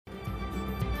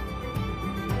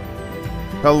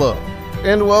Hello,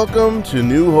 and welcome to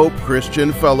New Hope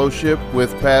Christian Fellowship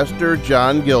with Pastor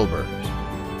John Gilbert.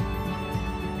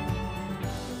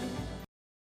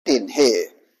 In here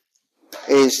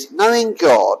is knowing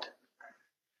God,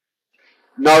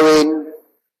 knowing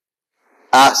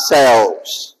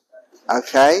ourselves.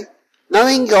 Okay?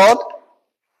 Knowing God,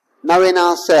 knowing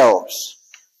ourselves.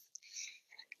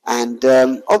 And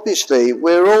obviously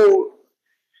we all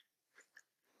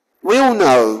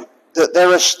know that there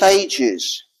are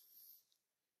stages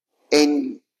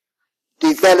in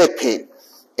developing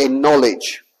in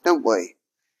knowledge, don't we?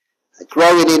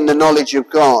 Growing in the knowledge of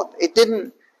God. It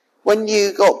didn't, when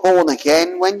you got born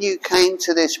again, when you came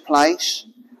to this place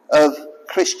of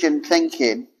Christian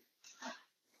thinking,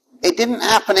 it didn't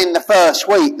happen in the first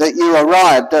week that you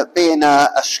arrived at being a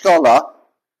scholar,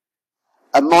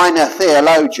 a minor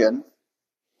theologian,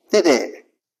 did it?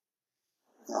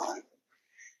 No.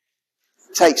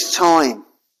 It takes time.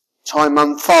 Time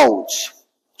unfolds.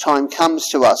 Time comes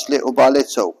to us little by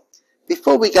little.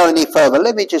 Before we go any further,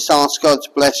 let me just ask God's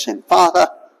blessing. Father,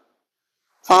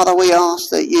 we ask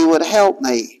that you would help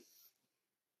me,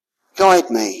 guide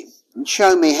me, and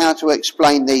show me how to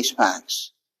explain these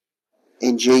facts.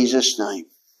 In Jesus' name.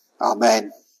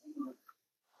 Amen.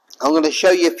 I'm going to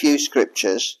show you a few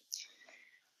scriptures.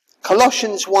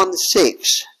 Colossians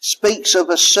 1:6 speaks of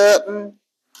a certain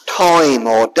time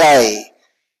or day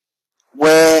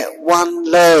where one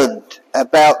learned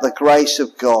about the grace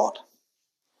of God.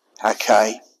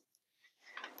 Okay.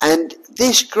 And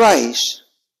this grace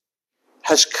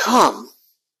has come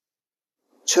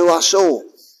to us all.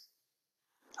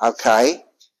 Okay.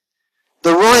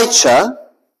 The writer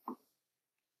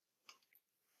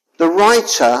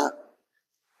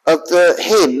of the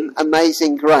hymn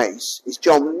Amazing Grace is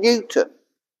John Newton.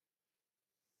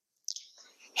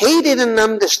 He didn't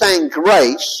understand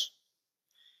grace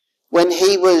when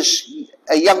he was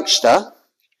a youngster.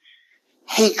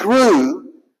 He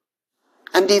grew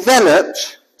and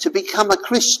developed to become a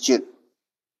Christian.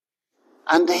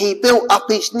 And he built up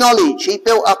his knowledge, he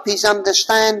built up his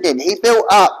understanding, he built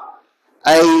up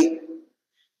an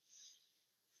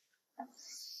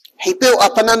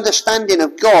understanding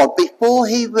of God before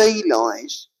he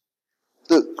realised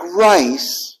that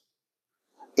grace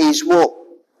is what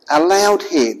allowed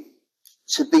him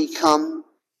to become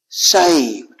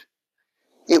saved.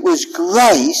 It was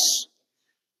grace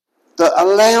that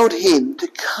allowed him to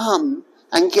come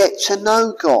and get to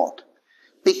know God.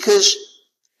 Because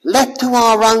left to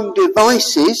our own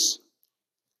devices,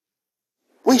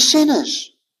 we're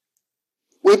sinners.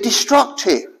 We're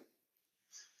destructive.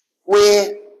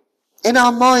 In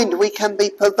our mind, we can be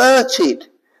perverted.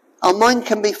 Our mind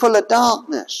can be full of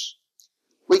darkness.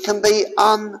 We can be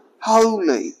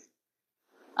unholy.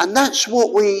 And that's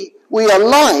what we are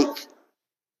like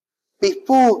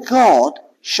before God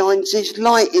shines his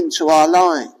light into our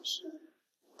lives.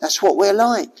 That's what we're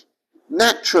like.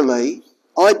 Naturally,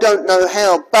 I don't know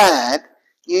how bad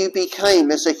you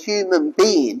became as a human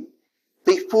being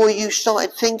before you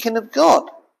started thinking of God.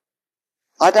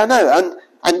 I don't know.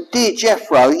 And dear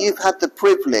Jethro, you've had the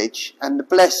privilege and the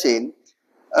blessing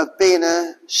of being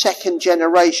a second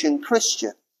generation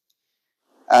Christian,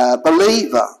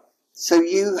 believer. So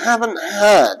you haven't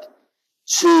had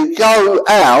to go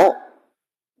out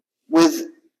with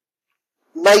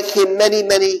making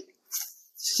many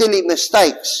silly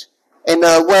mistakes in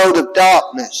a world of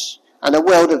darkness and a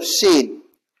world of sin,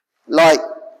 like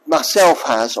myself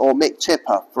has, or Mick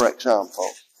Tipper, for example.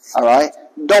 Alright?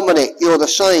 Dominic, you're the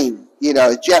same,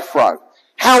 Jethro.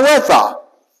 However,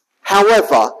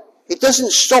 it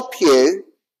doesn't stop you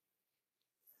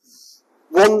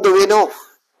wandering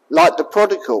off like the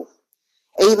prodigal.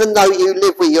 Even though you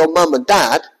live with your mum and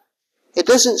dad, it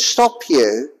doesn't stop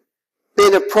you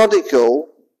being a prodigal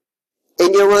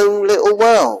in your own little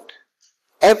world.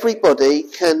 Everybody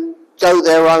can go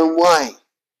their own way.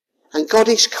 And God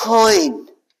is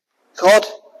kind.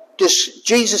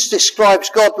 Jesus describes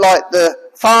God like the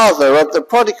father of the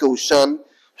prodigal son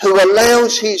who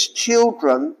allows his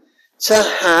children to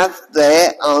have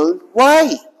their own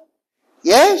way.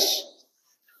 Yes?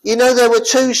 There were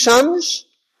two sons,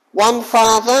 one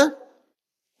father,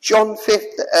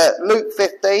 Luke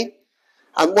 15,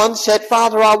 and one said,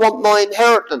 Father, I want my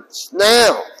inheritance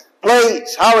now.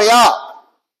 Please, hurry up.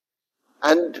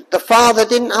 And the father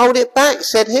didn't hold it back,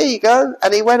 said, here you go.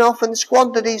 And he went off and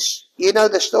squandered his,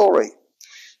 the story.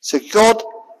 So God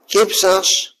gives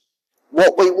us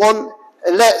what we want,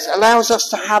 allows us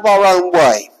to have our own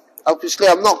way. Obviously,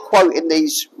 I'm not written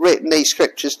these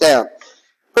scriptures down.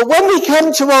 But when we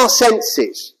come to our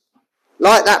senses,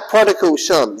 like that prodigal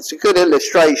son, it's a good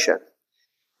illustration.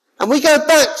 And we go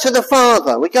back to the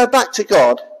Father, we go back to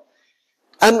God,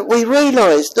 and we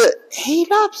realise that he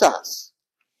loves us.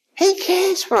 He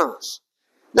cares for us.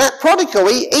 That prodigal,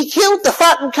 he killed the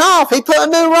fattened calf. He put a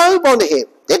new robe on him,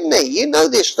 didn't he? You know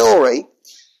this story.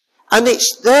 And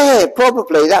it's there,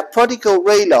 probably, that prodigal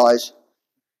realised,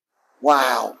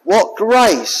 wow, what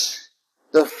grace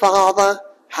the Father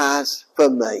has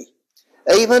for me.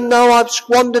 Even though I've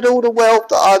squandered all the wealth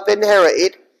that I've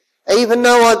inherited, even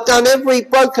though I've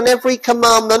broken every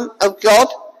commandment of God,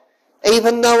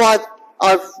 even though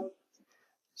I've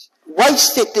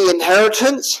wasted the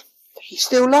inheritance, he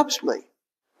still loves me.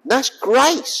 And that's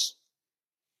grace.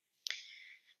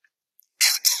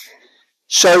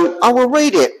 So I will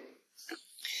read it.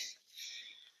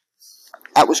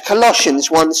 That was Colossians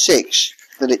 1:6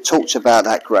 that it talks about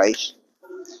that grace.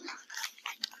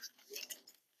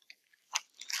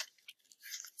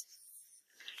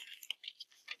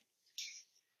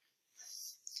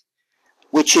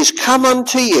 Which is come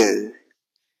unto you,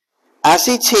 as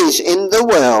it is in the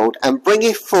world, and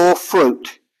bringeth forth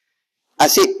fruit,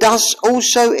 as it does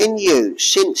also in you,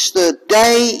 since the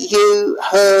day you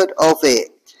heard of it,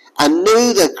 and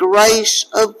knew the grace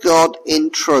of God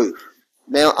in truth.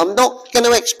 Now, I'm not going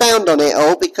to expound on it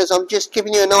all, because I'm just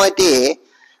giving you an idea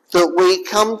that we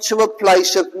come to a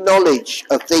place of knowledge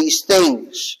of these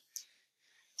things.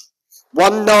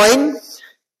 1:9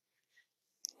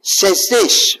 says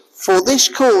this, for this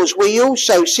cause we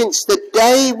also, since the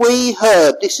day we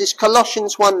heard, this is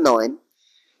Colossians 1:9,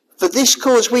 for this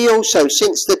cause we also,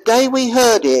 since the day we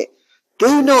heard it,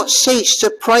 do not cease to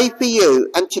pray for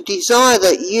you, and to desire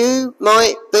that you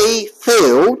might be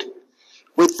filled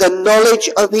with the knowledge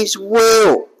of his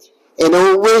will, in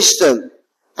all wisdom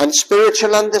and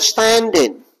spiritual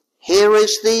understanding. Here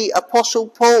is the Apostle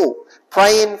Paul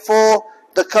praying for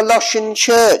the Colossian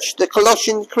church, the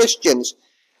Colossian Christians,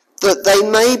 that they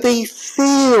may be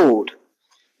filled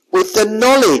with the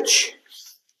knowledge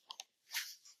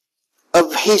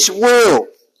of his will.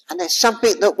 And there's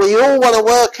something that we all want to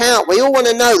work out. We all want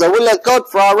to know the will of God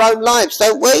for our own lives,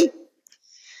 don't we?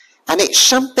 And it's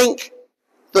something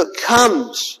that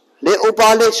comes little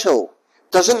by little.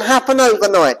 Doesn't happen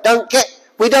overnight.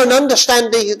 We don't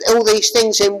understand all these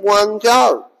things in one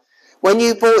go. When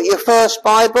you bought your first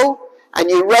Bible and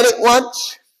you read it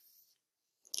once,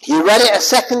 you read it a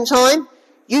second time,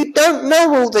 you don't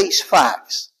know all these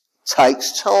facts. It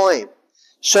takes time.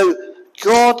 So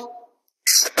God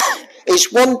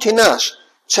is wanting us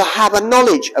to have a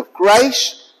knowledge of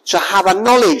grace, to have a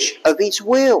knowledge of his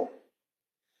will.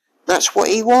 That's what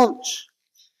he wants.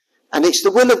 And it's the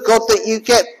will of God that you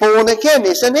get born again,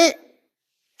 isn't it?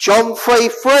 John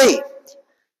 3:3.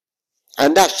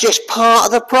 And that's just part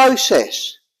of the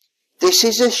process. This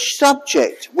is a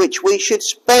subject which we should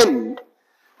spend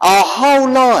our whole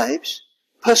lives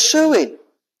pursuing.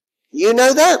 You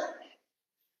know that?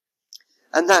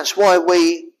 And that's why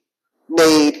we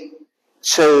need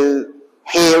to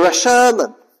hear a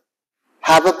sermon,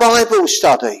 have a Bible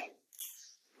study.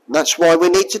 And that's why we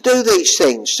need to do these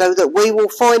things, so that we will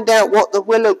find out what the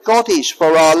will of God is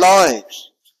for our lives.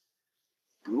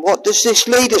 And what does this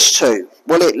lead us to?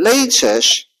 Well, it leads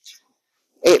us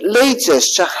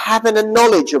to having a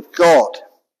knowledge of God,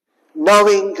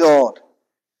 knowing God.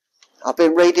 I've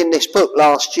been reading this book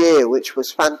last year, which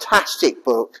was a fantastic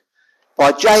book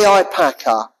by J.I.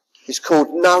 Packer. It's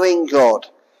called Knowing God.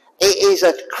 It is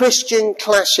a Christian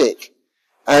classic,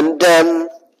 and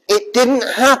it didn't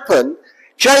happen.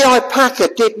 J.I. Packer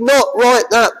did not write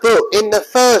that book in the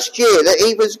first year that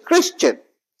he was a Christian.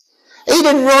 He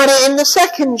didn't write it in the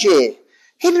second year.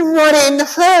 He didn't write it in the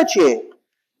third year.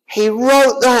 He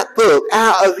wrote that book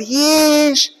out of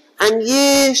years and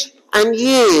years and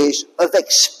years of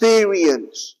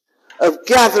experience, of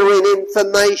gathering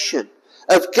information,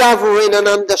 of gathering an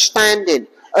understanding,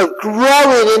 of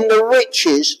growing in the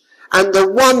riches and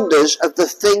the wonders of the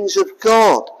things of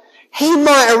God. He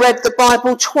might have read the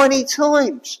Bible 20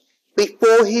 times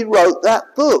before he wrote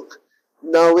that book,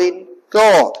 Knowing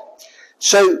God.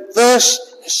 So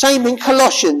same in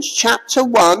Colossians chapter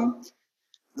 1,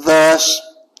 verse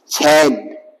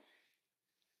 10.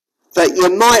 That you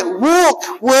might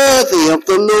walk worthy of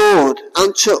the Lord,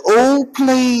 unto all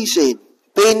pleasing,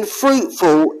 being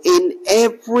fruitful in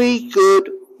every good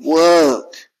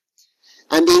work,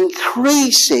 and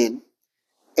increasing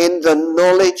in the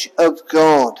knowledge of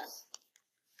God.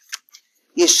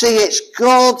 You see, it's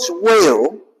God's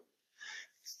will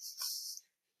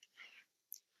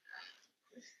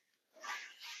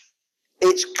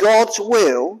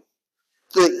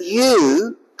that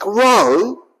you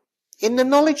grow in the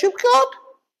knowledge of God.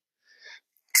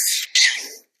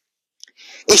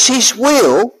 It's his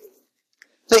will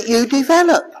that you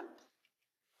develop.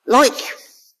 Like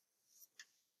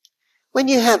when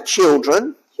you have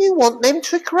children, you want them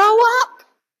to grow up.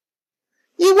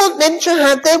 You want them to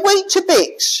have their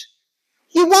Weetabix.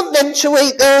 You want them to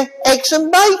eat their eggs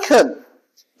and bacon.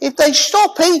 If they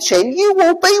stop eating, you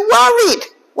will be worried,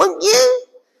 won't you?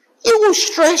 You will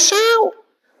stress out.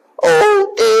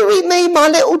 Oh, dearie me, my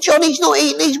little Johnny's not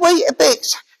eating his Weetabix.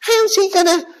 How's he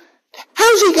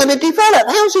going to develop?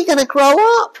 How's he going to grow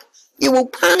up? You will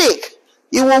panic.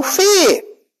 You will fear.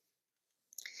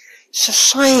 It's the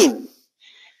same.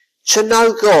 To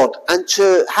know God and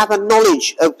to have a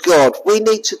knowledge of God, we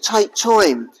need to take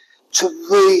time to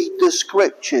read the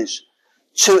Scriptures,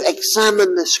 to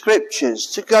examine the Scriptures,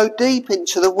 to go deep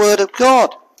into the Word of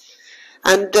God.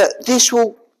 And this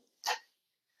will,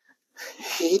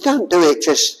 you don't do it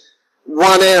just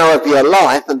 1 hour of your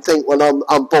life and think, well,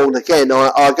 I'm born again.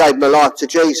 I gave my life to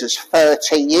Jesus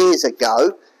 13 years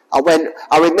ago.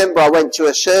 I remember I went to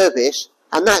a service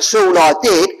and that's all I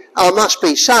did. I must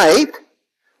be saved.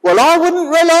 Well, I wouldn't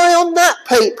rely on that,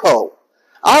 people.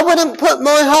 I wouldn't put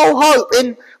my whole hope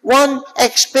in one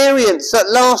experience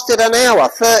that lasted an hour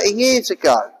 30 years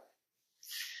ago.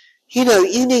 You know,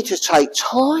 you need to take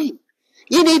time.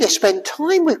 You need to spend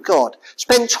time with God.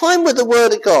 Spend time with the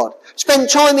Word of God. Spend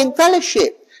time in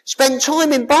fellowship. Spend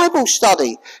time in Bible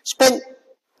study.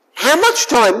 How much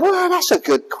time? Well, that's a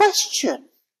good question.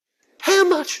 How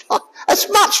much time? As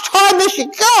much time as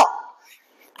you got.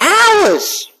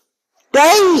 Hours.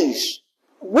 Days,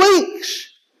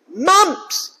 weeks,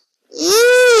 months,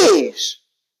 years.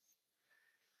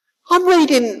 I'm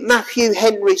reading Matthew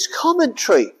Henry's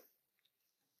commentary.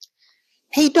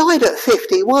 He died at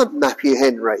 51, Matthew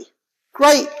Henry.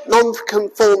 Great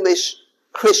nonconformist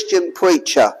Christian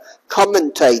preacher,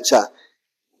 commentator.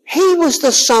 He was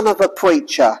the son of a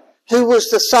preacher, who was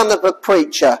the son of a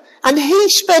preacher. And he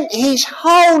spent his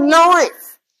whole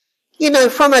life,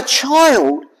 from a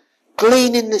child,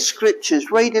 gleaning the Scriptures,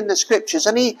 reading the Scriptures,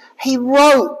 and he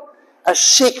wrote a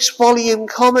 6-volume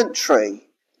commentary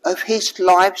of his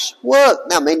life's work.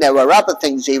 Now, there were other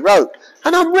things he wrote,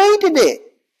 and I'm reading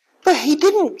it, but he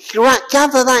didn't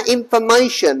gather that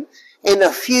information in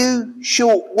a few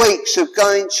short weeks of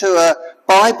going to a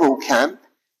Bible camp.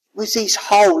 It was his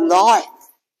whole life.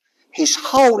 His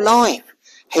whole life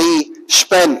he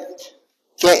spent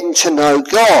getting to know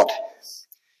God.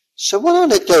 So what I'm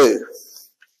going to do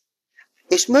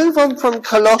is move on from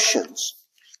Colossians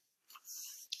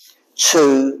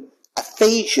to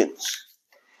Ephesians,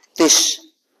 this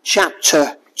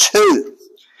chapter 2.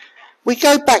 We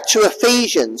go back to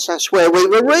Ephesians, that's where we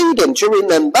were reading. Do you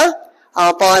remember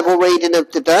our Bible reading of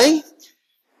today?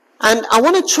 And I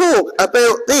want to talk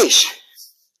about this.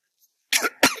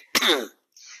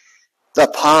 The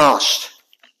past,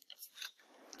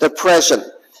 the present,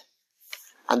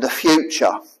 and the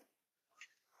future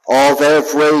of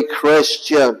every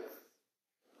Christian.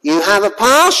 You have a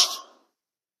past?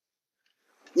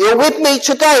 You're with me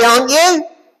today, aren't you?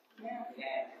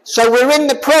 So we're in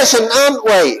the present, aren't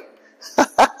we?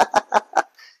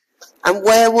 And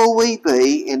where will we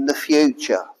be in the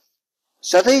future?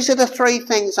 So these are the 3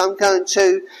 things I'm going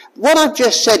to... What I've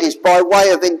just said is by way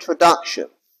of introduction.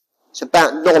 It's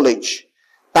about knowledge,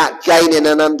 about gaining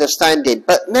an understanding.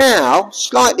 But now,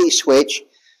 slightly switch,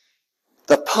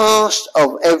 the past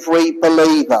of every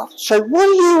believer. So what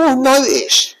you will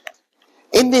notice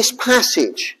in this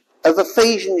passage of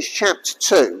Ephesians chapter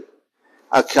 2,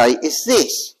 is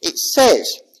this. It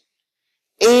says,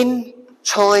 in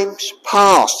times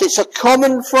past. It's a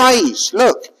common phrase.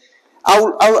 Look,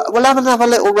 we'll have another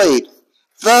little read.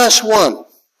 Verse 1,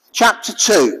 chapter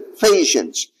 2,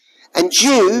 Ephesians. And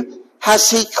you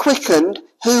has he quickened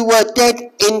who were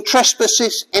dead in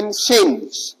trespasses and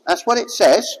sins. That's what it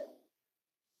says.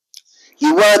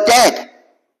 You were dead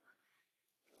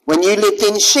when you lived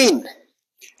in sin.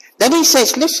 Then he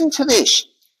says, listen to this.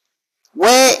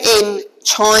 Where in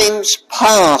times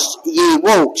past ye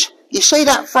walked. You see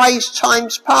that phrase,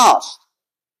 times past?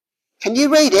 Can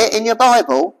you read it in your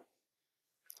Bible?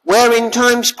 Where in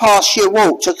times past ye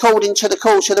walked according to the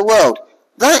course of the world.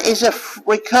 That is a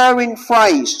recurring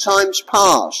phrase, times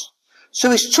past.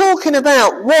 So it's talking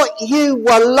about what you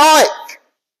were like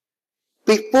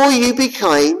before you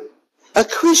became a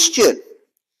Christian.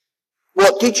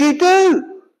 What did you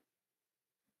do?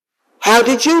 How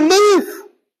did you live?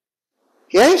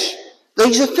 Yes?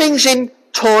 These are things in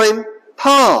time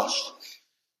past.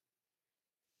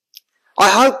 I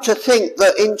hope to think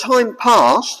that in time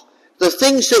past, the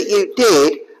things that you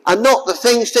did are not the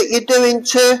things that you're doing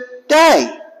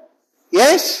today.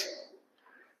 Yes?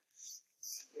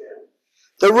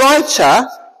 The writer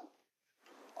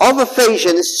of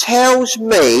Ephesians tells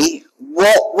me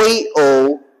what we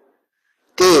all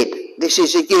did. This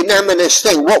is a unanimous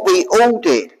thing, what we all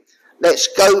did. Let's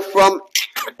go from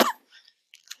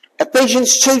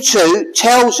Ephesians 2:2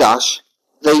 tells us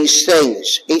these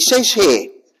things. He says here,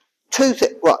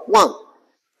 one,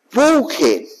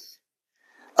 walking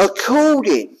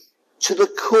according to the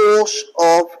course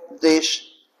of this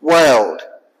world.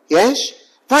 Yes?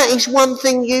 That is one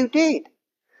thing you did.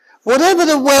 Whatever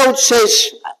the world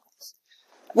says,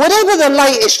 whatever the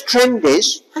latest trend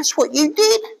is, that's what you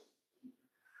did.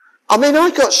 I mean,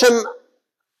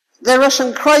 there are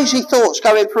some crazy thoughts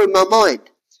going through my mind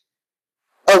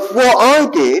of what I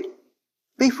did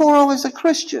before I was a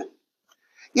Christian.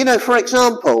 You know, for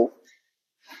example,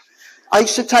 I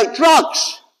used to take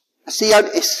drugs.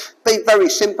 It's been very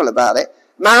simple about it.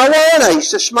 Marijuana, I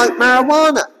used to smoke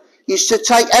marijuana. Used to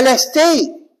take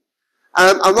LSD.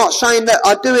 I'm not saying that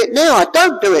I do it now. I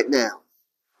don't do it now.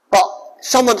 But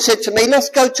someone said to me, let's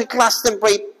go to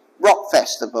Glastonbury Rock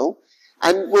Festival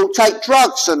and we'll take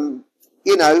drugs and,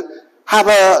 you know, have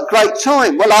a great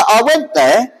time. Well, I went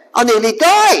there. I nearly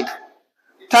died.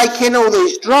 Taking all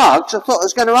these drugs, I thought I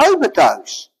was going to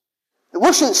overdose. It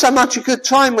wasn't so much a good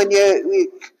time when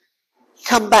you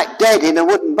come back dead in a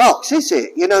wooden box, is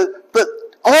it? You know, but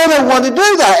I don't want to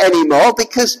do that anymore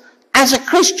because as a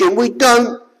Christian, we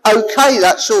don't okay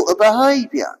that sort of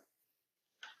behaviour.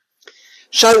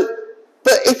 So,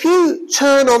 but if you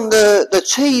turn on the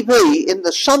TV in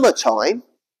the summertime,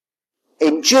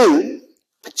 in June,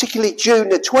 particularly June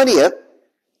the 20th,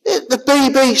 the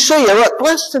BBC are at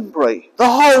Glastonbury. The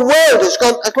whole world has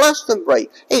gone to Glastonbury.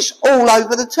 It's all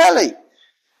over the telly.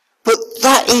 But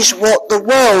that is what the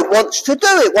world wants to do.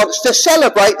 It wants to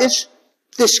celebrate this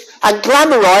and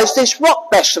glamorise this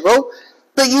rock festival.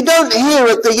 But you don't hear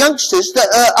of the youngsters that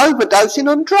are overdosing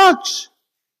on drugs.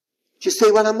 Do you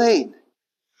see what I mean?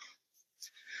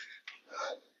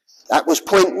 That was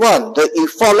point one,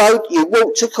 that you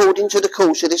walked according to the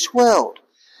course of this world.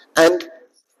 And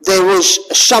there was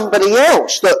somebody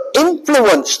else that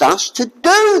influenced us to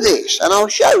do this. And I'll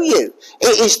show you.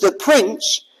 It is the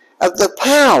prince of the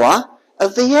power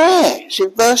of the air. It's in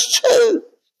verse 2.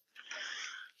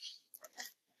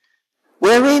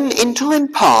 Wherein in time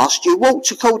past you walked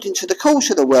according to the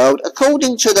course of the world,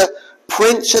 according to the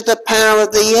prince of the power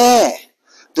of the air,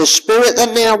 the spirit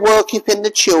that now worketh in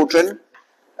the children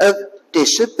of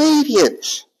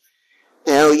disobedience.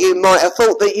 Now, you might have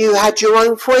thought that you had your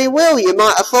own free will. You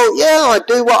might have thought, yeah, I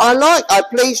do what I like. I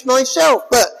please myself.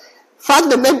 But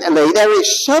fundamentally, there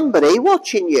is somebody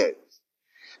watching you.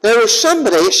 There is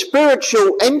somebody, a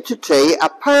spiritual entity, a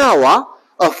power,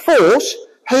 a force,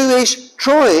 who is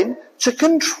trying to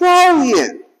control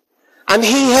you. And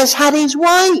he has had his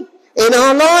way in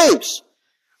our lives.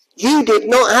 You did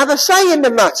not have a say in the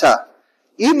matter.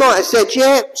 You might have said,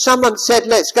 yeah, someone said,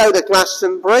 let's go to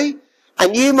Glastonbury.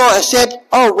 And you might have said,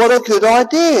 oh, what a good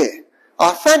idea.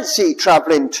 I fancy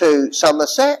travelling to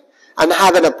Somerset and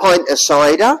having a pint of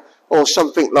cider or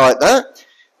something like that.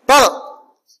 But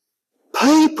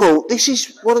people, this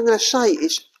is what I'm going to say,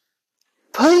 is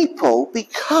people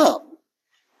become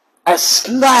a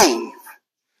slave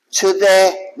to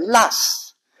their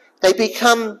lusts. They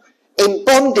become in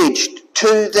bondage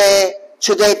to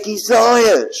their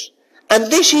desires. And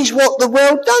this is what the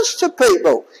world does to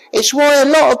people. It's why a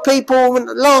lot of people,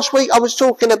 last week I was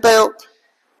talking about,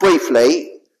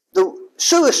 briefly, the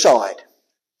suicide.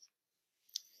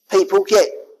 People get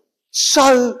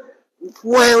so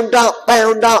bound up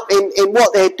in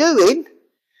what they're doing,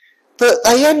 that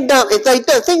they end up,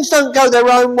 if things don't go their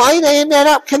own way, they end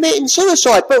up committing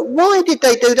suicide. But why did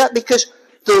they do that? Because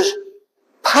the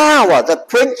power, the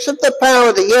prince of the power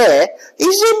of the air,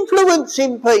 is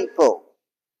influencing people.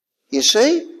 You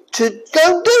see? To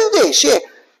go and do this, yeah.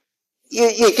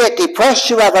 You get depressed,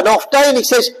 you have an off day, and he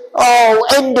says, oh,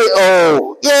 end it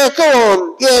all. Yeah, go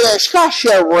on. Yeah, slash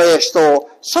your wrist, or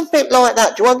something like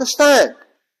that. Do you understand?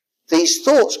 These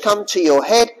thoughts come to your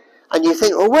head, and you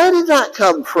think, well, where did that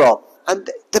come from? And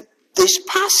this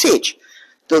passage,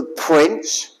 the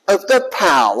prince of the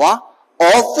power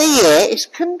of the air is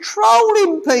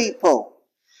controlling people.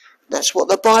 That's what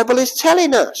the Bible is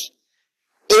telling us.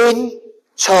 In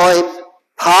time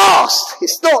past.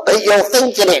 It's not that you're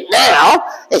thinking it now.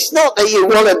 It's not that you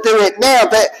want to do it now,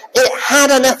 but it had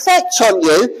an effect on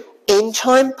you in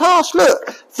time past.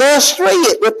 Look, verse 3,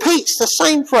 it repeats the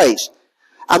same phrase.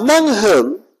 Among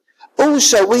whom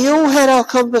also we all had our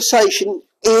conversation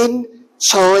in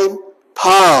time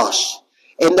past,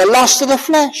 in the lust of the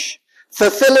flesh,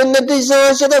 fulfilling the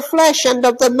desires of the flesh and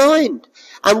of the mind,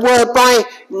 and were by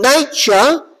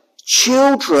nature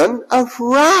children of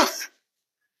wrath,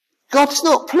 God's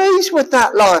not pleased with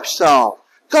that lifestyle.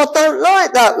 God don't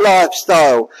like that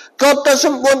lifestyle. God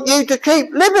doesn't want you to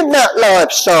keep living that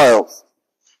lifestyle,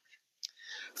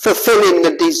 fulfilling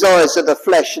the desires of the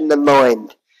flesh and the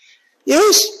mind.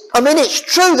 Yes, I mean, it's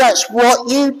true, that's what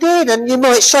you did. And you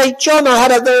might say, John, I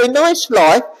had a very nice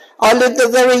life. I lived a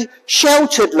very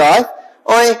sheltered life.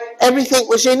 Everything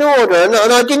was in order, and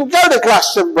I didn't go to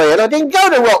Glastonbury, and I didn't go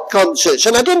to rock concerts,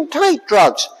 and I didn't take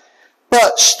drugs.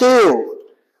 But still,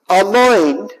 our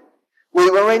mind, we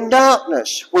were in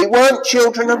darkness. We weren't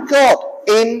children of God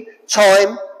in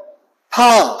time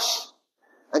past,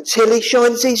 until he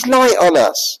shines his light on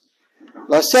us.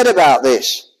 And I said about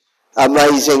this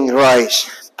amazing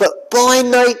grace. But by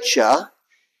nature,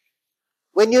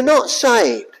 when you're not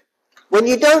saved, when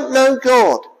you don't know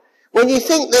God, when you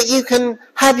think that you can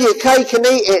have your cake and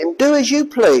eat it and do as you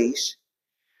please,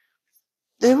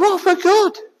 the wrath of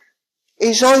God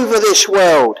is over this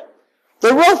world.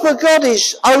 The wrath of God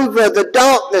is over the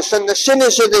darkness and the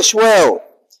sinners of this world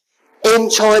in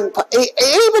time,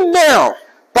 even now.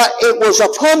 But it was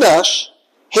upon us,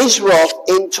 his wrath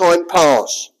in time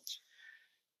past.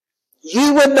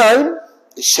 You were known,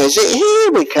 it says it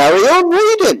here, we carry on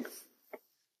reading.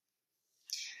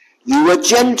 You were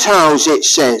Gentiles, it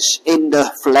says, in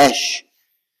the flesh.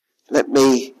 Let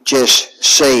me just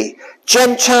see.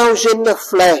 Gentiles in the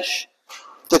flesh.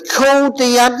 They're called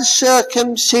the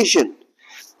uncircumcision.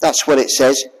 That's what it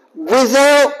says.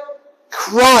 Without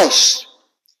Christ.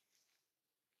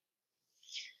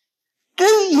 Do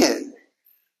you?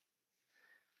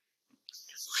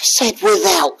 I said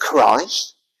without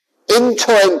Christ. In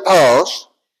time past.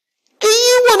 Do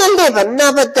you want to live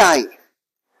another day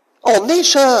on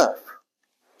this earth,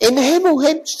 in Hemel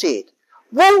Hempstead,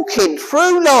 walking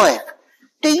through life?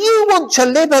 Do you want to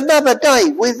live another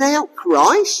day without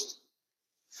Christ?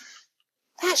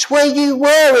 That's where you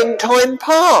were in time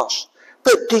past.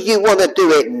 But do you want to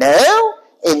do it now,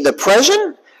 in the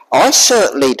present? I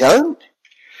certainly don't.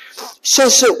 It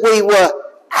says that we were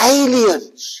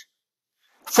aliens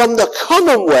from the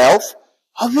commonwealth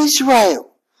of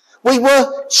Israel. We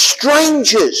were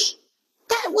strangers.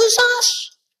 That was us.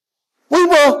 We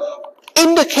were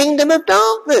in the kingdom of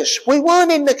darkness. We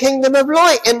weren't in the kingdom of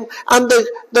light and under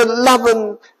the love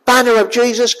and banner of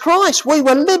Jesus Christ. We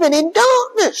were living in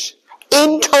darkness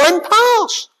in time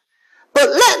past. But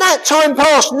let that time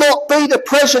past not be the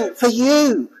present for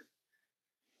you.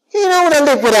 You don't want to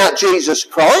live without Jesus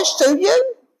Christ, do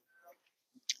you?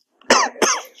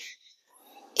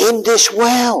 In this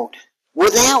world,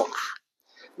 without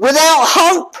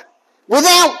hope,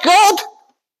 without God.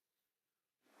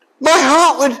 My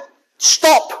heart would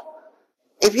stop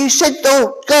if you said,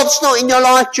 oh, God's not in your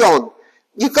life, John.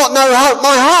 You've got no hope.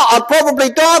 My heart, I'd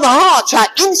probably die of a heart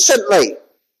attack instantly.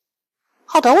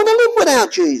 I don't want to live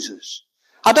without Jesus.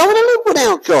 I don't want to live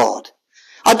without God.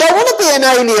 I don't want to be an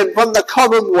alien from the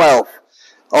commonwealth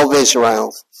of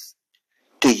Israel.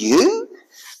 Do you?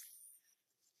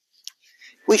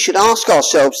 We should ask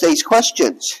ourselves these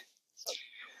questions.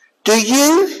 Do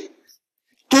you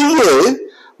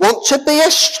want to be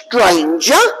a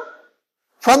stranger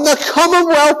from the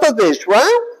commonwealth of Israel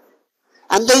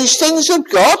and these things of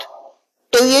God?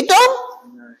 Do you, Don?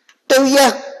 No. Do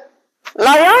you,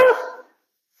 Leo?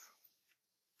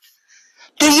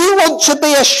 Do you want to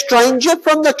be a stranger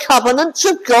from the covenants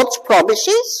of God's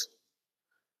promises?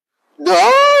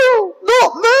 No,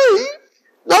 not me.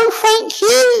 No, thank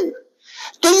you.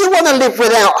 Do you want to live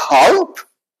without hope?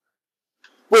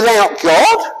 Without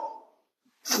God?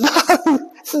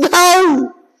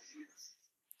 No.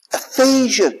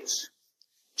 Ephesians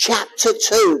chapter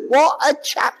 2. What a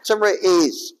chapter it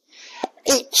is.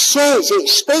 It says, it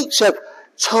speaks of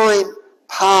time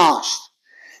past.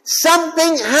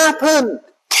 Something happened.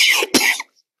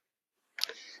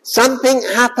 Something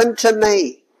happened to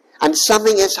me, and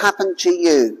something has happened to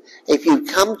you if you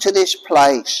come to this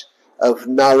place of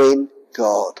knowing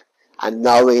God and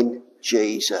knowing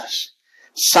Jesus.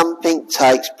 Something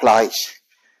takes place.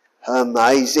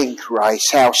 Amazing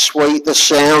grace, how sweet the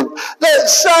sound that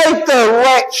saved a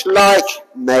wretch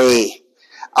like me.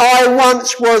 I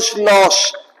once was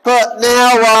lost, but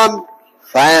now I'm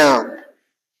found.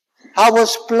 I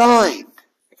was blind,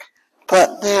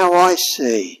 but now I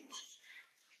see.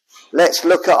 Let's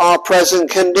look at our present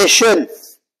condition.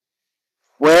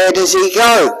 Where does he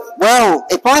go? Well,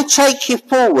 if I take you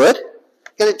forward,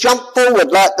 I'm going to jump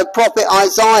forward like the prophet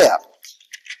Isaiah.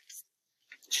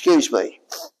 Excuse me.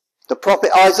 The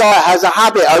prophet Isaiah has a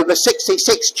habit over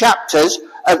 66 chapters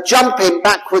of jumping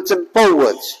backwards and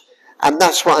forwards. And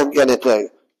that's what I'm going to do.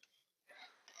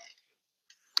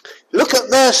 Look at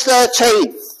verse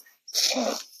 13.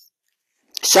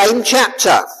 Same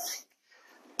chapter.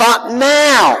 But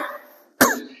now,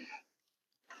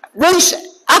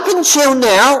 up until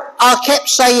now, I kept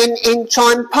saying in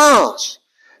time past.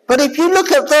 But if you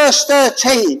look at verse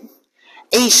 13,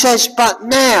 he says, but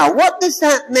now. What does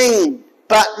that mean,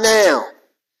 but now?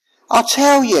 I'll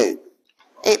tell you.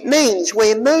 It means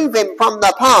we're moving from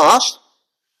the past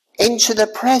into the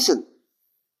present.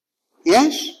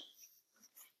 Yes?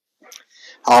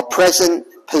 Our present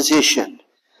position.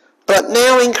 But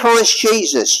now in Christ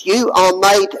Jesus, you are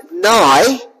made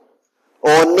nigh,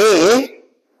 or near,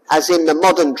 as in the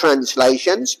modern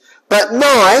translations, but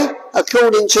nigh,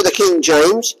 according to the King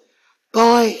James,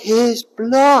 by his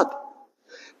blood.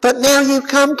 But now you've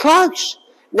come close.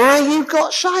 Now you've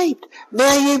got saved.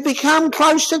 Now you've become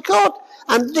close to God.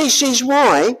 And this is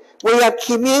why we have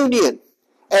communion.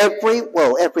 Every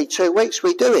 2 weeks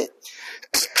we do it.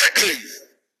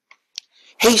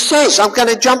 He says, I'm going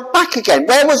to jump back again.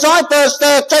 Where was I? Verse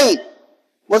 13.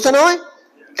 Wasn't I?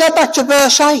 Go back to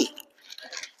verse 8.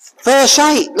 Verse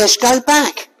 8, let's go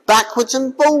back. Backwards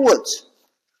and forwards.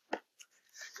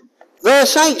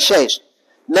 Verse 8 says,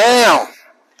 now.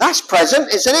 That's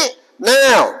present, isn't it?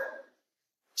 Now.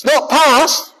 It's not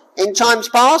past, in times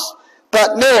past,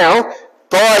 but now,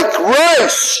 by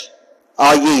grace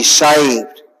are ye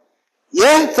saved.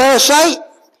 Yeah, verse 8.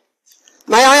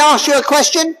 May I ask you a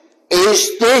question?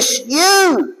 Is this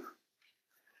you?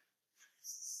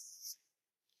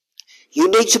 You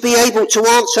need to be able to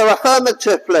answer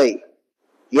affirmatively.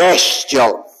 Yes,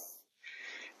 John.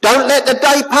 Don't let the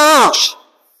day pass.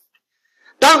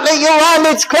 Don't let your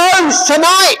eyelids close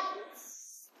tonight.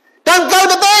 Don't go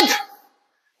to bed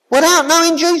without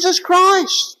knowing Jesus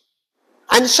Christ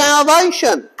and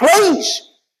salvation. Please,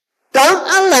 don't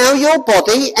allow your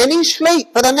body any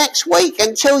sleep for the next week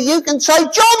until you can say,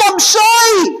 John, I'm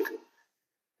saved.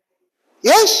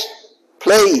 Yes?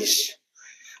 Please.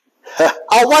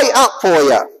 I'll wait up for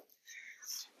you.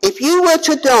 If you were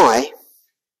to die,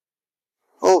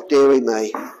 oh dearie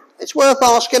me, it's worth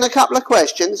asking a couple of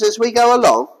questions as we go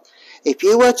along. If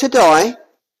you were to die,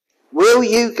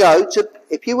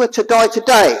 if you were to die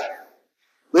today,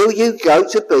 will you go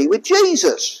to be with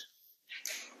Jesus?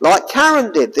 Like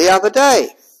Karen did the other day.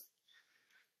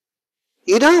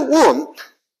 You do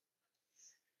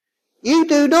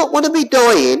not want to be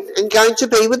dying and going to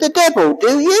be with the devil,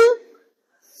 do you?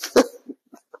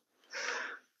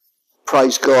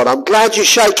 Praise God. I'm glad you're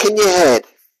shaking your head.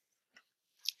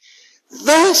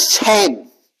 Verse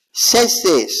 10 says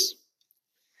this.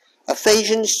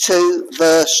 Ephesians 2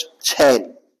 verse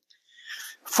 10.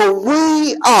 For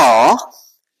we are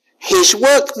his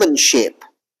workmanship,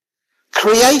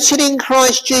 created in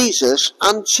Christ Jesus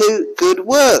unto good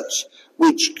works,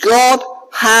 which God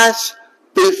has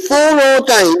before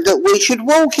ordained that we should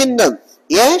walk in them.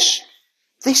 Yes?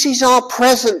 This is our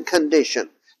present condition.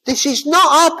 This is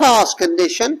not our past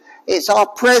condition. It's our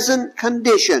present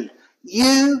condition.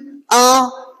 You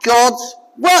are God's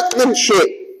workmanship.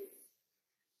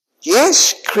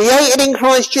 Yes? Created in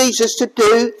Christ Jesus to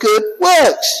do good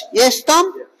works. Yes,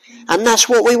 Don? And that's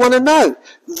what we want to know.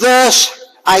 Verse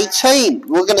 18.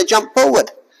 We're going to jump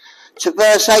forward to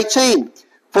verse 18.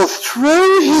 For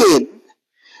through him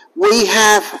we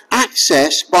have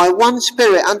access by one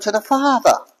Spirit unto the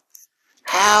Father.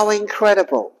 How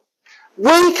incredible.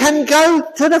 We can go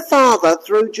to the Father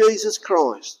through Jesus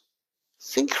Christ.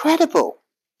 It's incredible.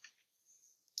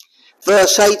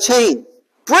 Verse 18.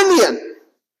 Brilliant.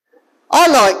 I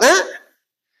like that.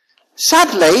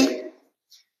 Sadly,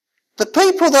 the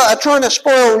people that are trying to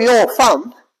spoil your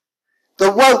fun,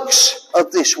 the wokes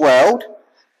of this world,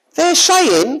 they're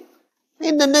saying,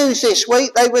 in the news this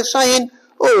week, they were saying,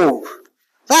 oh,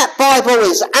 that Bible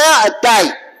is out of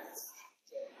date.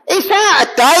 It's out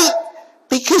of date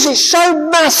because it's so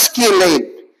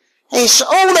masculine. It's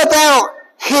all about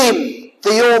him,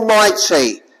 the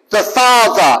Almighty, the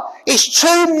Father. It's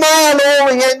too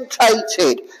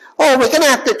male-orientated. Oh, we're going to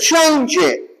have to change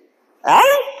it.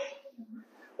 Eh?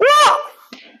 What?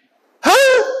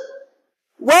 Who?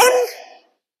 When?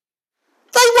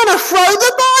 They want to throw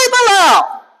the Bible out.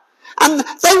 And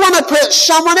they want to put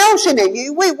someone else in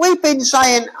it. We've been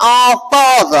saying, our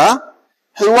Father,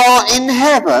 who art in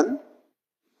heaven.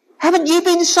 Haven't you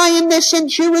been saying this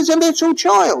since you was a little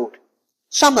child?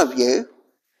 Some of you.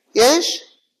 Yes?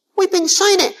 We've been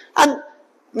saying it. And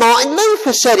Martin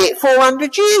Luther said it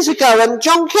 400 years ago, and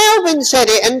John Calvin said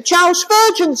it, and Charles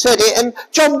Spurgeon said it, and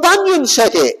John Bunyan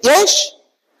said it, yes?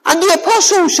 And the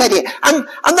apostles said it, and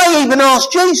they even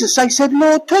asked Jesus, they said,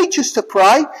 Lord, teach us to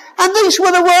pray, and these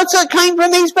were the words that came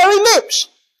from his very lips.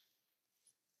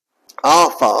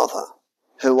 Our Father,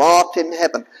 who art in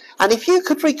heaven. And if you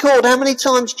could record how many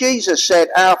times Jesus said,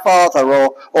 our Father,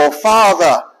 or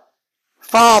Father,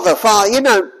 Father,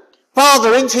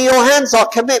 Father, into your hands I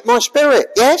commit my spirit,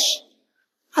 yes?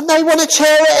 And they want to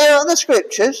tear it out of the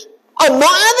scriptures. I'm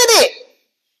not having it.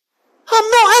 I'm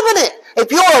not having it.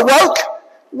 If you're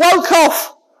woke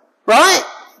off, right?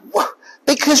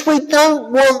 Because we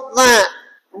don't want that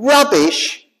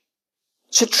rubbish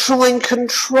to try and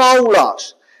control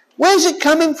us. Where's it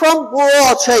coming from? Well,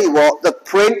 I'll tell you what, the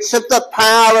prince of the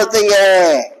power of the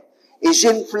air is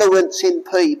influencing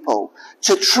people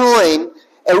to try and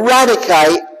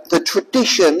eradicate the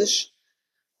traditions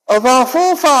of our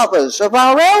forefathers, of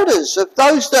our elders, of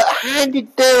those that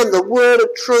handed down the word of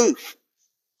truth.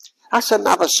 That's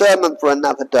another sermon for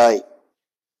another day.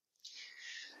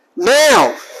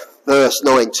 Now, verse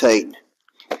 19.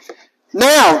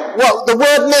 Now, well, the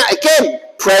word now, again,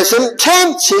 present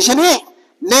tense, isn't it?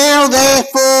 Now,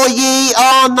 therefore, ye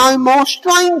are no more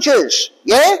strangers.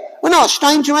 Yeah? We're not a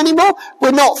stranger anymore.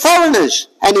 We're not foreigners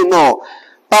anymore.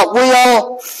 But we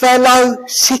are fellow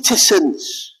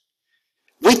citizens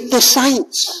with the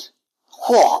saints.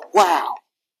 Oh, wow.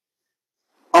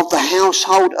 Of the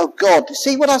household of God.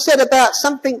 See what I said about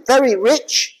something very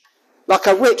rich? Like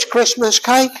a rich Christmas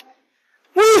cake?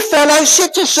 We're fellow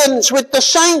citizens with the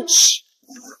saints.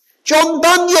 John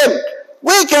Bunyan.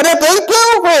 We're going to be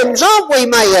pilgrims, aren't we,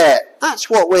 Mayette? That's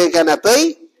what we're going to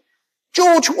be.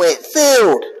 George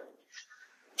Whitfield.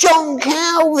 John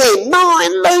Calvin.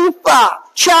 Martin Luther.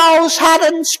 Charles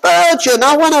Haddon Spurgeon.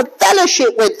 I want to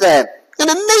fellowship with them. I'm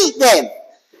going to meet them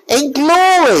in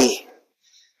glory.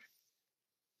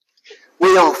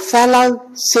 We are fellow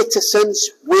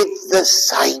citizens with the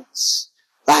saints.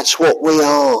 That's what we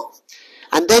are.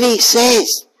 And then he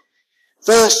says,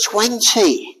 verse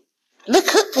 20, look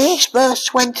at this, verse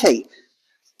 20,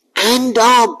 and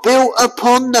are built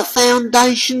upon the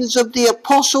foundations of the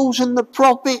apostles and the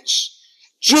prophets,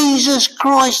 Jesus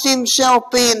Christ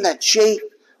himself being the chief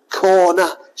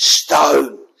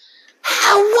cornerstone.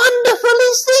 How wonderful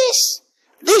is this?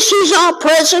 This is our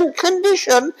present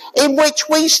condition in which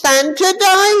we stand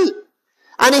today.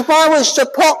 And if I was to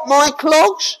pop my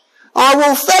clogs, I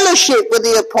will fellowship with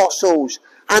the apostles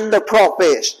and the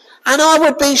prophets. And I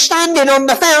would be standing on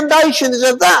the foundations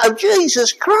of that of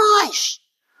Jesus Christ.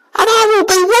 And I will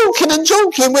be walking and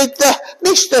talking with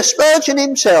Mr. Spurgeon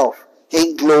himself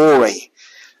in glory.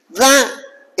 That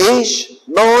is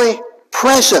my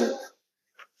present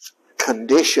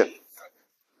condition.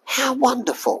 How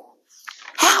wonderful.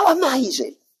 How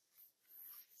amazing.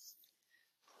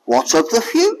 What of the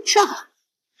future?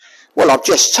 Well, I've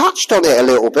just touched on it a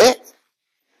little bit.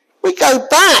 We go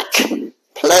back,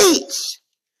 please,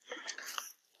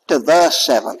 to verse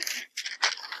 7.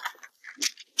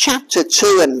 Chapter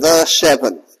 2 and verse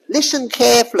 7. Listen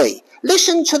carefully.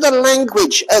 Listen to the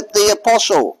language of the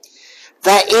apostle.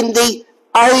 That in the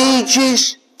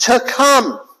ages to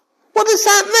come. What does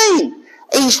that mean?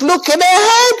 He's looking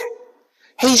ahead.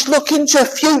 He's looking to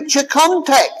future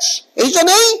context, isn't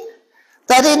he?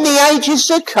 That in the ages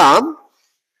to come,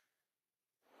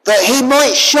 that he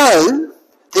might show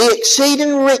the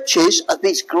exceeding riches of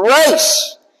his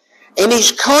grace in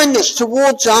his kindness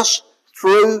towards us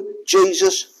through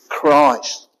Jesus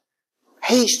Christ.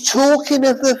 He's talking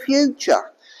of the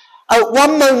future. At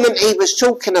one moment he was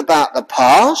talking about the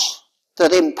past,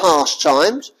 that in past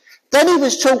times. Then he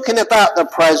was talking about the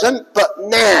present, but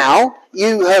now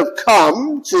you have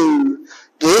come to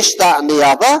this, that and the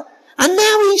other. And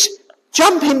now he's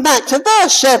jumping back to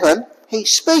verse 7.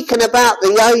 He's speaking about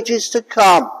the ages to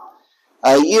come.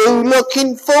 Are you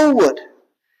looking forward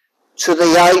to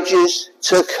the ages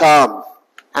to come?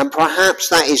 And perhaps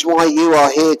that is why you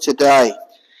are here today.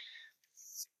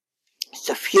 It's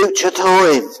a future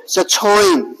time. It's a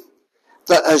time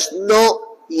that has not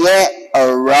yet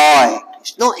arrived.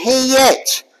 It's not here yet,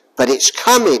 but it's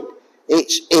coming.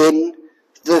 It's in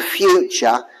the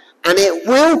future, and it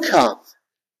will come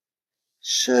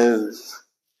soon.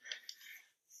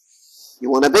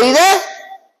 You want to be there?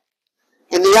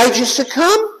 In the ages to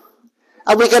come?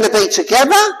 Are we going to be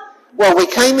together? Well, we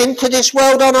came into this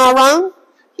world on our own.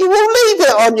 You will leave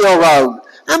it on your own.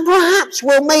 And perhaps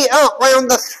we'll meet up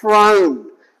round the throne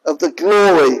of the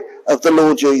glory of the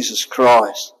Lord Jesus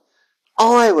Christ.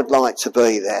 I would like to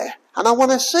be there. And I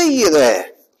want to see you there.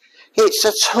 It's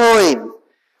a time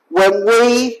when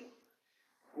we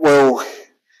will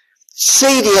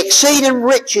see the exceeding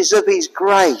riches of his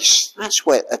grace. That's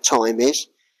what the time is.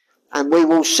 And we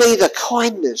will see the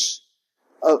kindness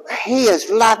of he has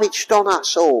lavished on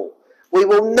us all. We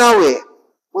will know it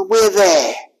when we're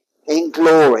there in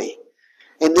glory.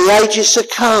 In the ages to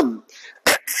come,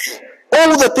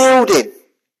 all the building,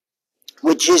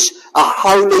 which is a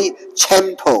holy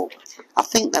temple. I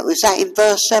think that was that in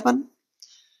verse 7.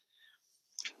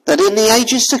 that in the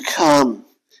ages to come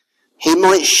he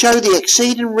might show the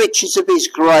exceeding riches of his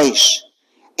grace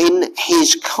in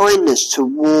his kindness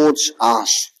towards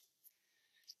us.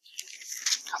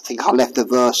 I think I left the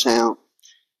verse out.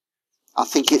 I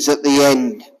think it's at the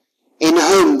end. In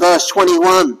whom, verse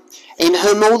 21, in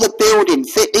whom all the building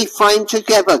fitly framed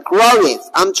together groweth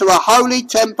unto a holy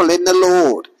temple in the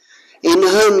Lord, in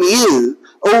whom you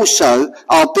also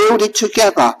are builded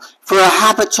together for a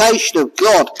habitation of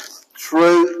God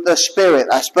through the Spirit.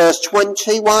 That's verse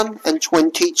 21 and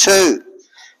 22.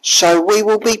 So we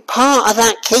will be part of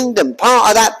that kingdom, part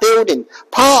of that building,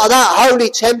 part of that holy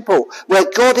temple where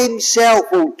God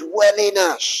himself will dwell in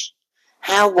us.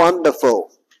 How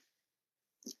wonderful.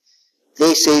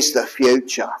 This is the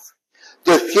future.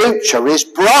 The future is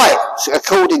bright,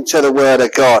 according to the word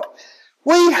of God.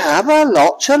 We have a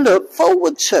lot to look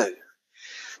forward to.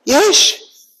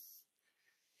 Yes,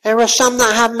 there are some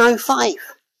that have no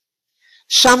faith.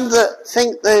 Some that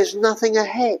think there's nothing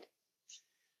ahead.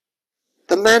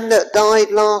 The man that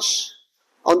died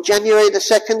on January the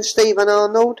 2nd, Stephen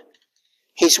Arnold,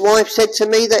 his wife said to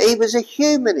me that he was a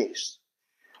humanist.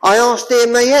 I asked dear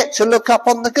Mayette to look up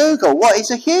on the Google, what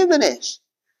is a humanist?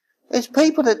 It's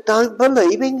people that don't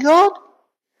believe in God.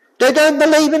 They don't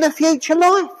believe in a future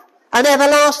life, an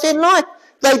everlasting life.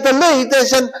 They believe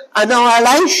there's an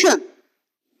annihilation.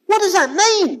 What does that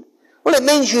mean? Well, it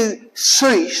means you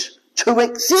cease to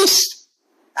exist.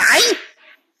 Eh?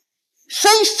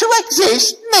 Cease to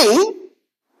exist? Me?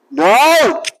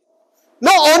 No.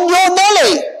 Not on your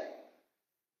Nelly.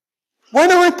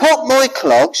 When I pop my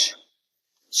clogs,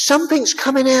 something's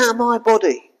coming out of my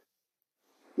body.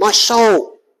 My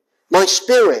soul. My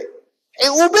spirit. It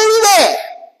will be there.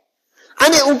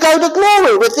 And it will go to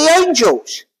glory with the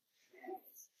angels.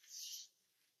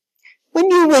 When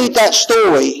you read that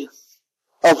story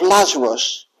of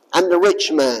Lazarus and the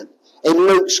rich man in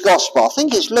Luke's Gospel, I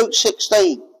think it's Luke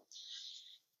 16,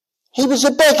 he was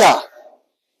a beggar.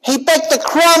 He begged the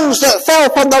crumbs that fell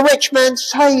from the rich man's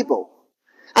table.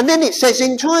 And then it says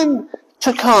in time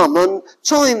to come, and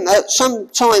at some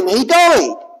time he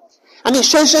died. And it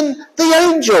says, and the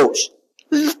angels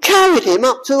carried him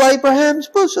up to Abraham's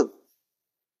bosom.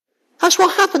 That's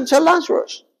what happened to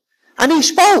Lazarus. And he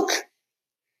spoke.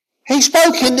 He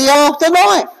spoke in the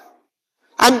afterlife.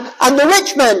 And the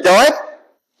rich man died,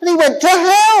 and he went to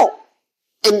hell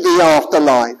in the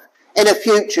afterlife, in a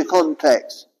future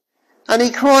context. And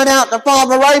he cried out to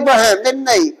Father Abraham, didn't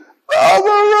he?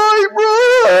 Father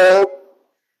Abraham,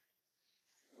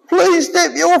 please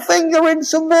dip your finger in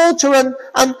some water and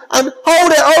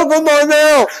hold it over my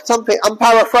mouth. I'm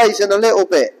paraphrasing a little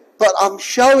bit, but I'm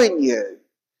showing you,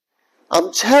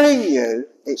 I'm telling you,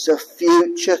 it's a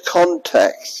future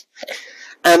context.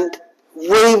 And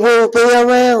we will be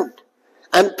around.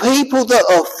 And people that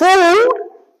are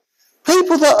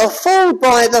fooled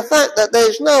by the fact that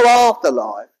there's no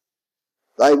afterlife,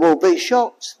 they will be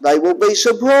shocked. They will be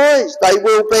surprised. They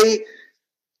will be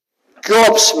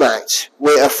gobsmacked.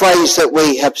 A phrase that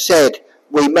we have said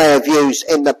we may have used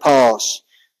in the past.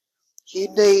 You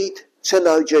need to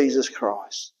know Jesus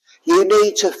Christ. You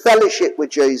need to fellowship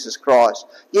with Jesus Christ.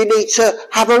 You need to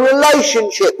have a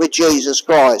relationship with Jesus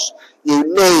Christ. You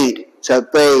need to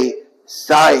be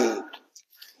saved.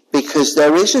 Because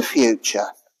there is a future.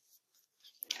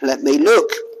 Let me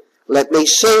look. Let me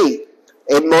see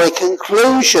in my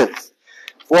conclusion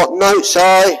what notes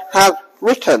I have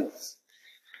written.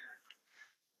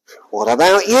 What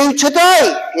about you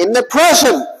today, in the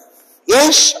present?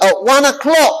 Yes, at 1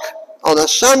 o'clock on a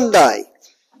Sunday.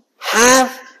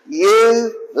 Have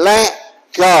you let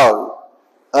go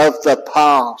of the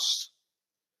past?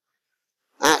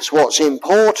 That's what's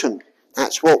important.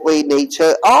 That's what we need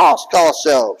to ask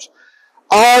ourselves.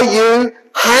 Are you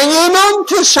hanging on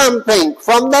to something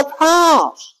from the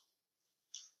past?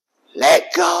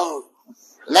 Let go.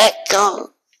 Let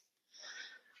go.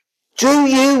 Do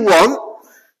you want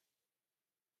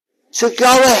to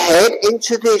go ahead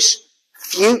into this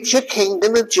future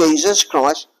kingdom of Jesus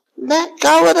Christ? Let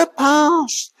go of the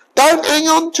past. Don't hang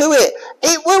on to it.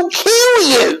 It will kill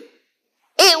you.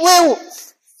 It will.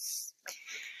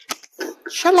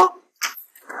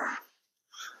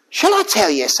 Shall I tell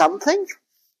you something?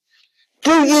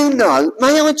 Do you know,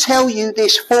 may I tell you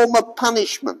this form of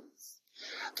punishment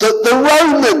that the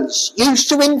Romans used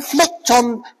to inflict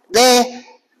on their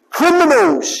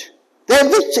criminals, their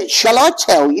victims? Shall I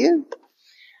tell you?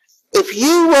 If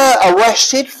you were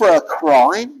arrested for a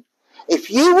crime, if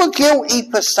you were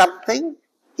guilty for something,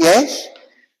 yes,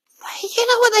 you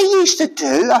know what they used to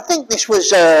do? I think this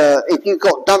was if you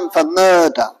got done for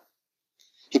murder.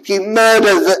 If you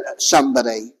murder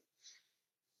somebody,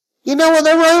 You know what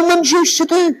the Romans used to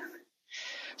do?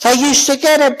 They used to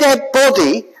get a dead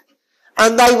body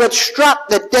and they would strap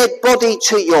the dead body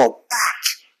to your back.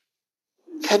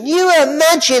 Can you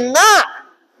imagine that?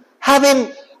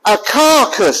 Having a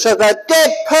carcass of a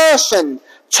dead person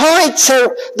tied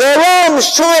to their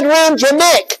arms tied around your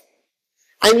neck,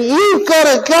 and you've got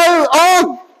to go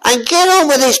on and get on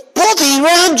with this body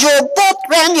round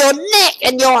your neck,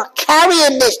 and you're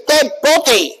carrying this dead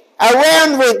body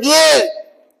around with you.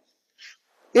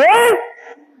 Yeah?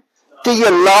 Do you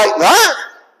like that?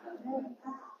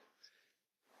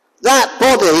 That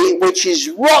body which is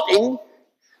rotting,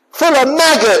 full of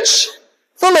maggots,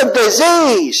 full of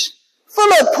disease,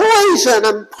 full of poison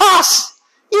and pus.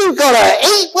 You've got to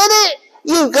eat with it.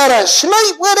 You've got to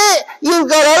sleep with it. You've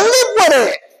got to live with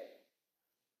it.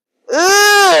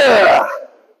 Ugh.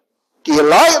 Do you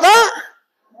like that?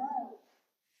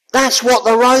 That's what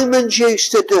the Romans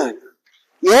used to do.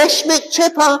 Yes, Mick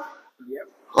Tipper? Yep.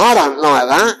 I don't like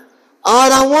that. I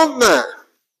don't want that.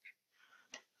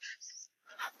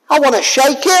 I want to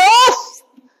shake it off.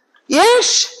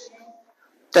 Yes?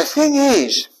 The thing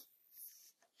is,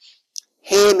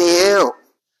 hear me out.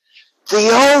 The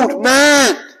old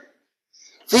man,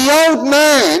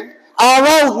 our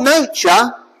old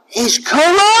nature, is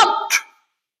corrupt.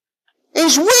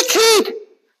 Is wicked. It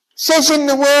says in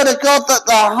the Word of God that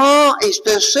the heart is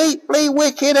deceitfully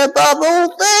wicked above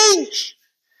all things.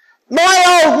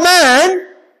 My old man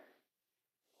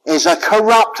is a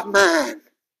corrupt man.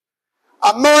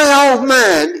 My old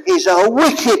man is a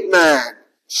wicked man.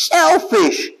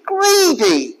 Selfish,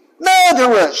 greedy,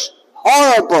 murderous,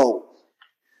 horrible.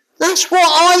 That's what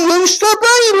I used to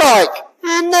be like.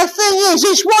 And the thing is,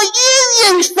 it's what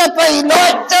you used to be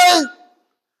like too.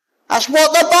 That's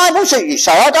what the Bible says. You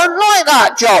say, I don't like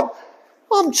that job.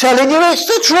 I'm telling you it's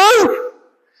the truth.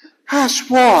 That's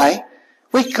why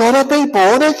we've got to be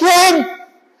born again.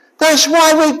 That's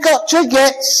why we've got to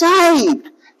get saved.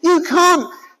 You can't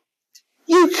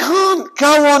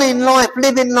go on in life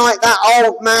living like that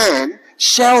old man,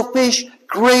 selfish,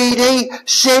 greedy,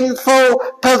 sinful,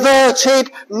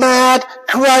 perverted, mad,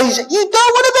 crazy. You don't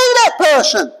want to be that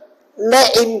person.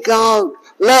 Let him go.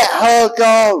 Let her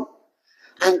go.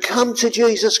 And come to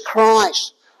Jesus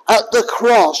Christ at the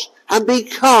cross and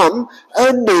become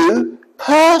a new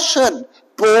person.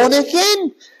 Born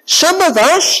again. Some of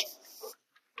us,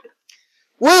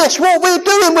 that's what we're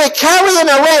doing. We're carrying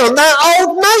around that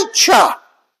old nature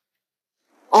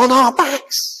on our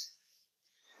backs.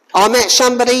 I met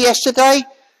somebody yesterday.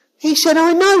 He said,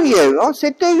 I know you. I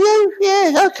said, do you?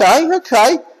 Yeah, okay.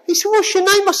 He said, what's your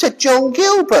name? I said, John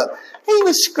Gilbert. He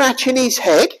was scratching his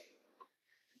head,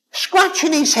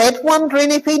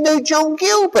 wondering if he knew John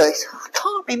Gilbert. He said, I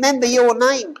can't remember your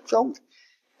name, John.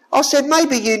 I said,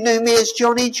 maybe you knew me as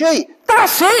Johnny G.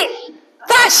 That's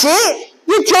it.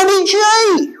 You're Johnny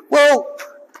G. Well,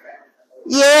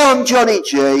 yeah, I'm Johnny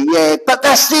G, yeah, but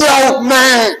that's the old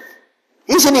man.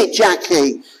 Isn't it,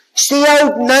 Jackie? It's the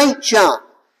old nature.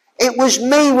 It was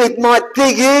me with my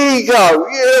big ego.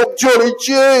 Yeah, I'm Johnny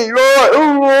G. Right,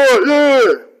 all right,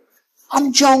 yeah.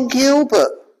 I'm John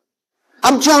Gilbert.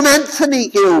 I'm John Anthony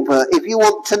Gilbert, if you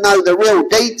want to know the real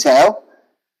detail.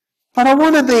 But I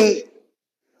want to be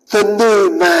the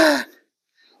new man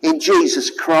in Jesus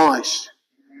Christ.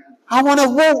 I want to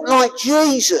walk like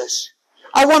Jesus.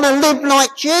 I want to live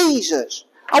like Jesus.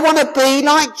 I want to be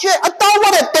like Jesus. I don't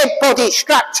want a dead body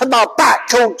strapped to my back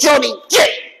called Johnny G.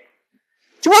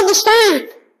 Do you understand?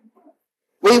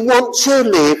 We want to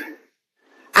live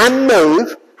and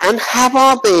move and have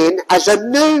our being as a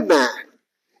new man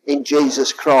in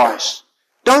Jesus Christ.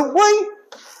 Don't we?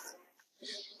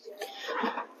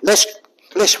 Let's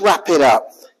wrap it up.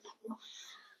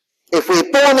 If we're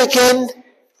born again,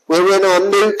 we're in our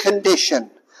new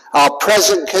condition, our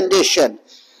present condition.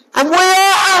 And we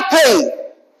are happy.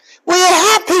 We are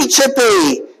happy to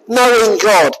be knowing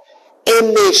God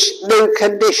in this new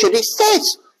condition. It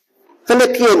says,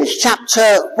 Philippians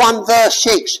chapter 1 verse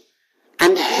 6,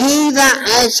 and he that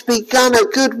has begun a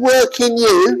good work in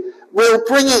you will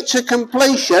bring it to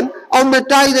completion on the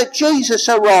day that Jesus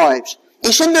arrives.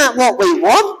 Isn't that what we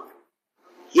want?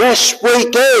 Yes, we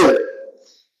do.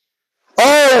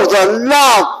 Oh, the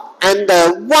love and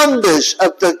the wonders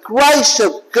of the grace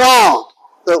of God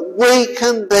that we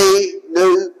can be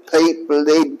new people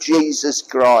in Jesus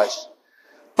Christ.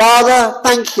 Father,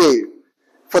 thank you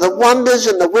for the wonders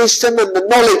and the wisdom and the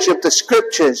knowledge of the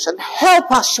Scriptures, and help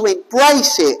us to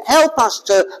embrace it, help us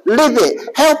to live it,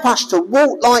 help us to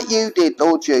walk like you did,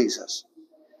 Lord Jesus.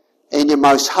 In your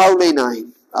most holy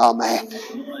name, amen.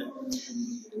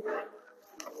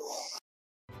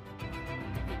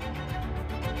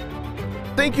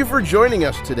 Thank you for joining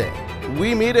us today.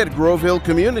 We meet at Grove Hill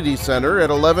Community Center at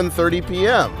 11:30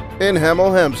 p.m. in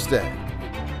Hemel Hempstead.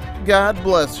 God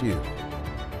bless you.